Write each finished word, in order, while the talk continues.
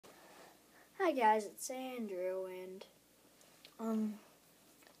Hi guys, it's Andrew, and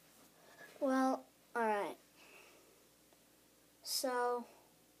alright. So,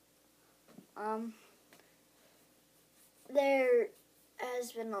 there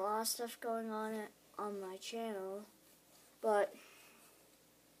has been a lot of stuff going on my channel, but,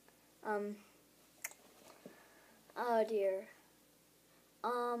 oh dear.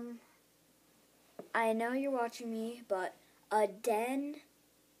 I know you're watching me, but Aden,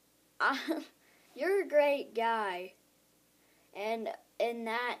 you're a great guy, and in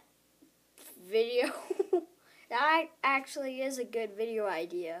that video, that actually is a good video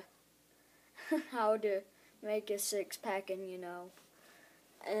idea. How to make a six-pack and,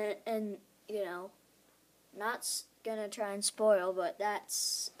 not gonna try and spoil, but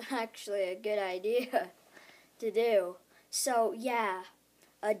that's actually a good idea to do. So, yeah,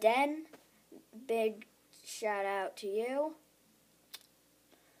 Aden, big shout out to you.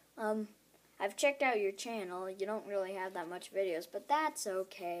 I've checked out your channel. You don't really have that much videos, but that's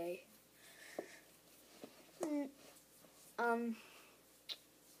okay.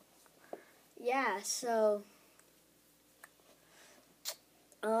 Yeah, so,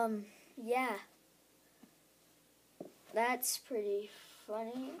 yeah, that's pretty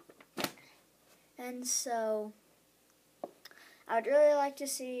funny. And so, I would really like to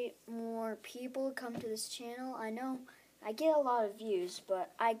see more people come to this channel. I know I get a lot of views,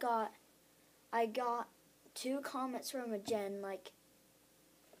 but I got 2 comments from Aden,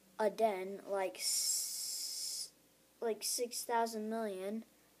 like 6,000 million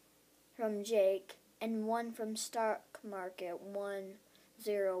from Jake, and 1 from Stark Market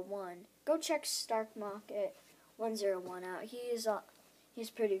 101. Go check Stark Market 101 out. He's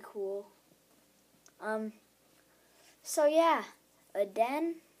pretty cool. So yeah,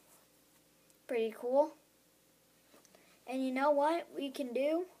 Aden, pretty cool. And you know what we can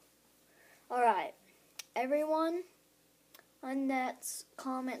do? Alright, everyone that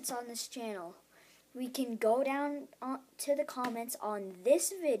comments on this channel, we can go down to the comments on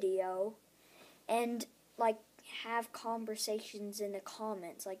this video and have conversations in the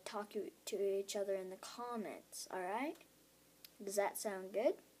comments, talk to each other in the comments, alright? Does that sound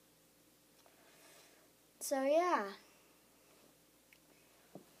good? So yeah.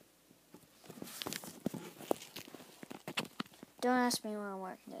 Don't ask me why I'm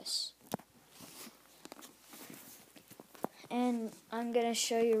wearing this. And I'm going to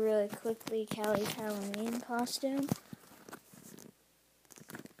show you really quickly Callie's Halloween costume.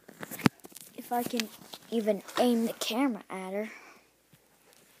 If I can even aim the camera at her.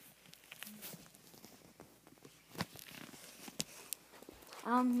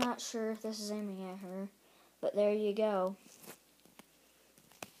 I'm not sure if this is aiming at her, but there you go.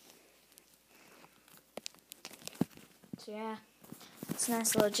 So yeah, it's a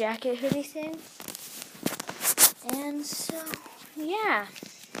nice little jacket hoodie thing. And so, yeah.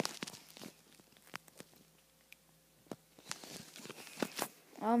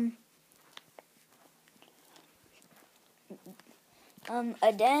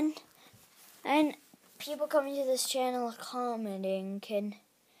 Aden, and people coming to this channel commenting can,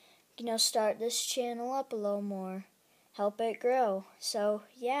 start this channel up a little more, help it grow. So,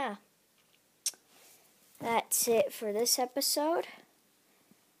 yeah. That's it for this episode.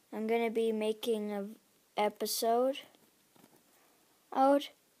 I'm going to be making an episode of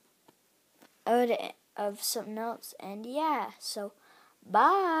something else. And yeah, so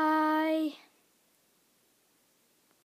bye.